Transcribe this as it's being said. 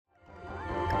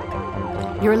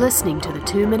You're listening to the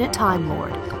 2-Minute Time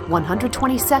Lord,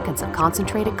 120 seconds of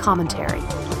concentrated commentary,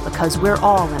 because we're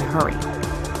all in a hurry.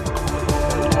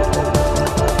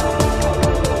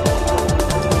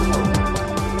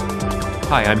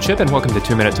 Hi, I'm Chip, and welcome to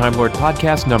 2-Minute Time Lord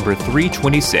podcast number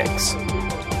 326.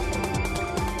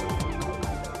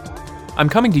 I'm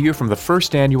coming to you from the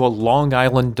first annual Long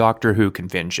Island Doctor Who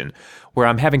convention, where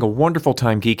I'm having a wonderful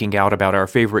time geeking out about our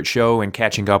favorite show and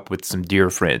catching up with some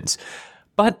dear friends.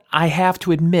 But I have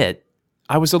to admit,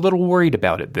 I was a little worried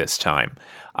about it this time.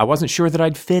 I wasn't sure that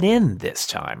I'd fit in this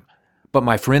time. But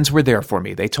my friends were there for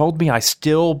me. They told me I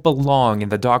still belong in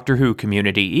the Doctor Who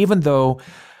community, even though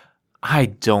I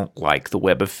don't like the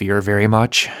Web of Fear very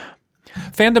much.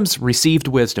 Fandom's received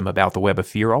wisdom about the Web of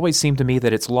Fear always seemed to me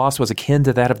that its loss was akin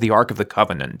to that of the Ark of the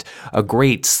Covenant, a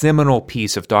great seminal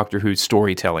piece of Doctor Who's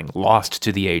storytelling lost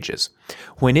to the ages.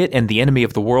 When it and the Enemy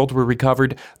of the World were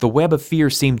recovered, the Web of Fear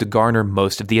seemed to garner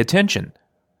most of the attention.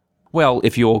 Well,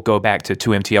 if you'll go back to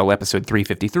 2MTL episode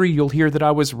 353, you'll hear that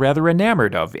I was rather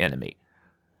enamored of Enemy.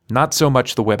 Not so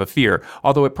much the Web of Fear,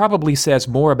 although it probably says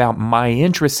more about my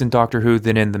interests in Doctor Who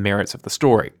than in the merits of the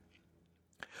story.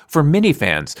 For many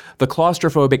fans, the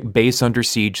claustrophobic base under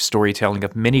siege storytelling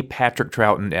of many Patrick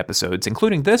Troughton episodes,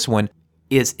 including this one,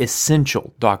 is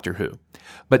essential Doctor Who.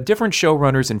 But different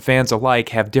showrunners and fans alike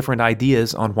have different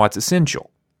ideas on what's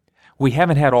essential. We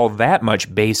haven't had all that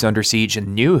much base under siege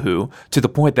in New Who, to the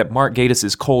point that Mark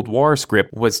Gatiss' Cold War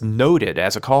script was noted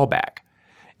as a callback.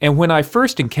 And when I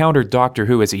first encountered Doctor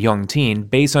Who as a young teen,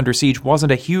 Base Under Siege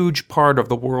wasn't a huge part of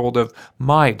the world of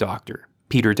my Doctor,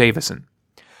 Peter Davison.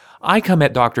 I come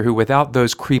at Doctor Who without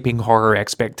those creeping horror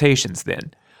expectations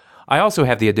then. I also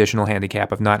have the additional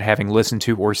handicap of not having listened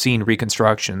to or seen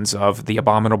reconstructions of The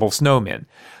Abominable Snowmen.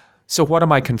 So what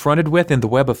am I confronted with in The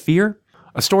Web of Fear?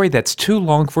 A story that's too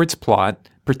long for its plot,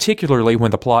 particularly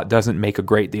when the plot doesn't make a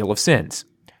great deal of sense.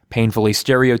 Painfully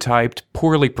stereotyped,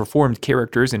 poorly performed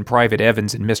characters in Private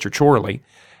Evans and Mr. Chorley,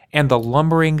 and the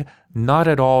lumbering, not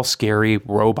at all scary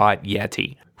robot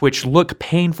Yeti, which look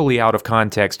painfully out of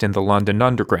context in the London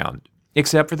Underground,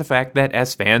 except for the fact that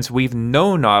as fans we've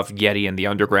known of Yeti in the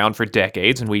Underground for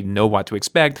decades and we know what to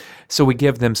expect, so we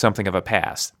give them something of a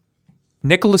pass.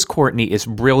 Nicholas Courtney is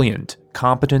brilliant,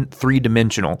 competent,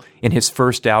 three-dimensional in his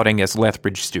first outing as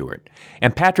Lethbridge Stewart,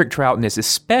 and Patrick Troughton is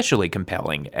especially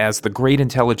compelling as the Great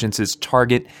Intelligence's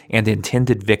target and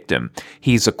intended victim.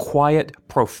 He's a quiet,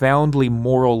 profoundly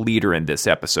moral leader in this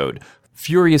episode,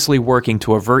 furiously working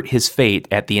to avert his fate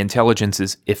at the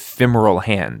Intelligence's ephemeral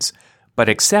hands, but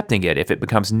accepting it if it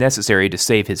becomes necessary to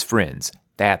save his friends.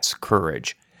 That's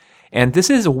courage. And this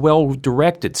is a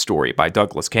well-directed story by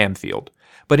Douglas Camfield.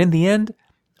 But in the end,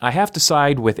 I have to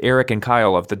side with Eric and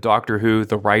Kyle of the Doctor Who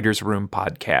The Writer's Room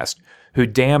podcast, who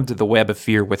damned the Web of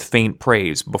Fear with faint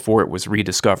praise before it was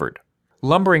rediscovered.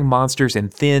 Lumbering monsters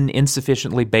and thin,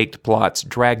 insufficiently baked plots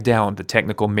drag down the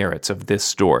technical merits of this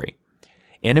story.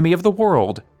 Enemy of the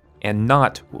World, and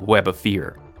not Web of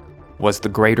Fear, was the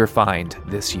greater find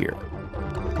this year.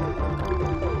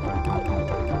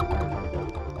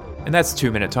 And that's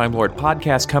 2-Minute Time Lord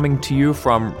podcast coming to you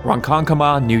from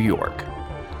Ronkonkoma, New York.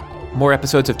 More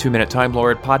episodes of 2-Minute Time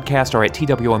Lord podcast are at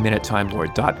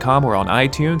twaminuteTimeLord.com or on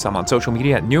iTunes. I'm on social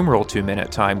media at numeral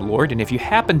 2-Minute Time Lord, and if you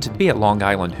happen to be at Long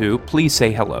Island Who, please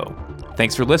say hello.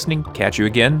 Thanks for listening. Catch you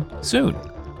again soon.